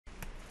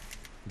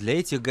Для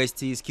этих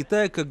гостей из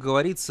Китая, как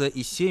говорится,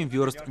 и 7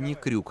 верст не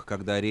крюк,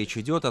 когда речь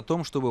идет о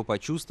том, чтобы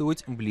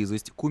почувствовать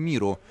близость к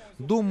кумиру.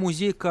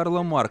 Дом-музей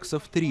Карла Маркса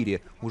в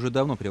Трире уже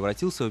давно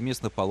превратился в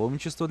место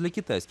паломничества для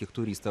китайских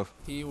туристов.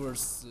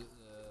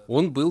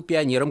 Он был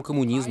пионером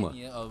коммунизма.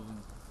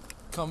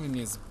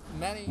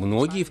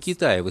 Многие в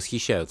Китае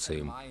восхищаются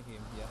им.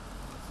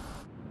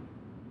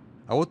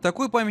 А вот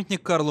такой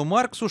памятник Карлу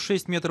Марксу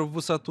 6 метров в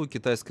высоту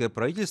китайское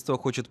правительство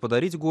хочет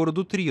подарить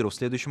городу Триру в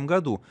следующем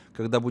году,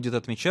 когда будет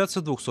отмечаться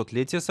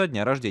 200-летие со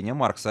дня рождения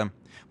Маркса.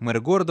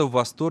 Мэр города в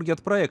восторге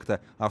от проекта,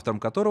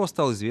 автором которого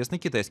стал известный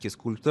китайский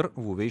скульптор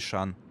Ву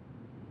Вейшан.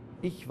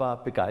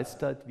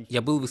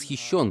 Я был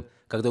восхищен,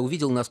 когда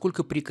увидел,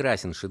 насколько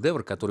прекрасен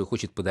шедевр, который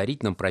хочет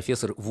подарить нам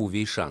профессор Ву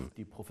Вейшан.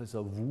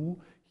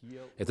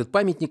 Этот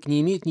памятник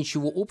не имеет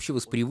ничего общего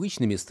с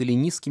привычными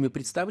сталинистскими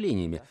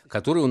представлениями,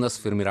 которые у нас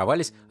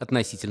сформировались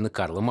относительно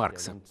Карла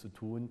Маркса.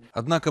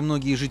 Однако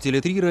многие жители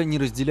Трира не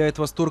разделяют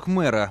восторг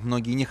мэра.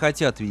 Многие не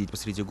хотят видеть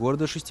посреди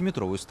города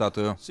 6-метровую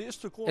статую.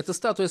 Эта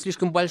статуя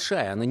слишком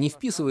большая, она не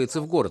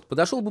вписывается в город.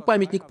 Подошел бы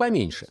памятник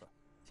поменьше.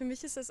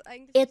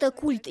 Это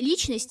культ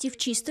личности в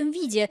чистом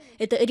виде.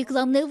 Это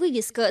рекламная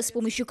вывеска, с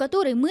помощью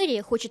которой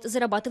мэрия хочет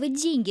зарабатывать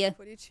деньги.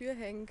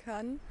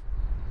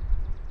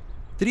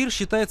 Трир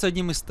считается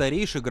одним из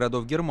старейших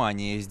городов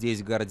Германии.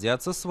 Здесь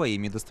гордятся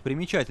своими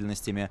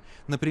достопримечательностями.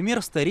 Например,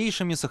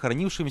 старейшими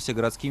сохранившимися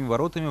городскими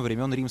воротами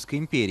времен Римской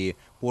империи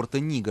 – порта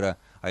Нигра.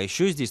 А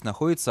еще здесь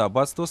находится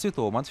аббатство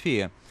Святого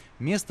Матфея –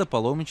 место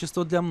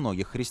паломничества для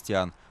многих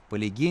христиан. По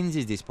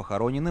легенде, здесь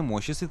похоронены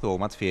мощи Святого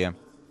Матфея.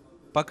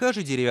 Пока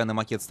же деревянный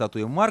макет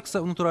статуи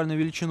Маркса в натуральную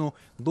величину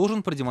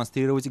должен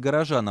продемонстрировать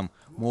горожанам.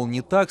 Мол,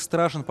 не так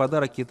страшен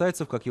подарок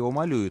китайцев, как его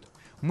малюют.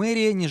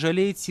 Мэрия не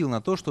жалеет сил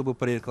на то, чтобы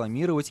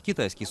прорекламировать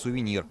китайский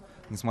сувенир.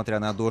 Несмотря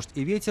на дождь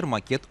и ветер,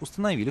 макет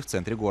установили в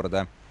центре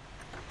города.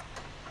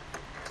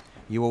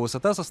 Его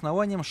высота с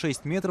основанием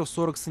 6 метров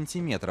 40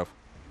 сантиметров.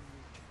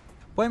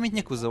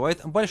 Памятник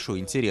вызывает большой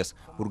интерес.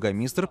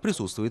 Бургомистр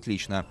присутствует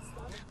лично.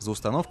 За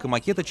установкой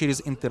макета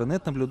через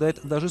интернет наблюдает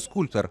даже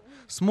скульптор.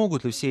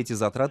 Смогут ли все эти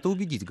затраты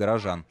убедить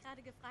горожан?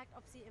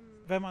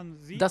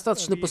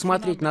 Достаточно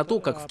посмотреть на то,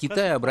 как в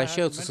Китае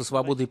обращаются со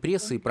свободой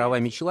прессы и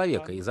правами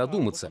человека, и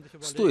задуматься,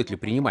 стоит ли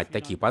принимать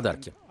такие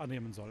подарки.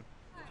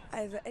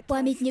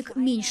 Памятник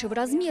меньшего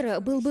размера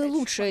был бы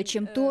лучше,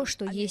 чем то,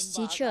 что есть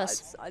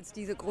сейчас.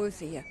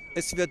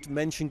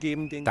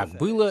 Так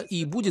было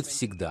и будет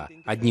всегда.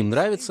 Одним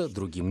нравится,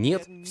 другим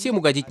нет. Всем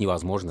угодить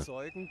невозможно.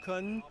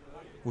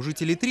 У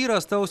жителей Трира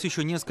осталось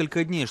еще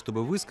несколько дней,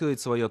 чтобы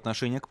высказать свое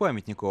отношение к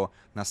памятнику.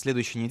 На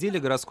следующей неделе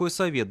городской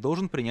совет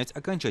должен принять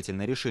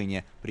окончательное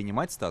решение,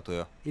 принимать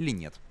статую или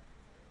нет.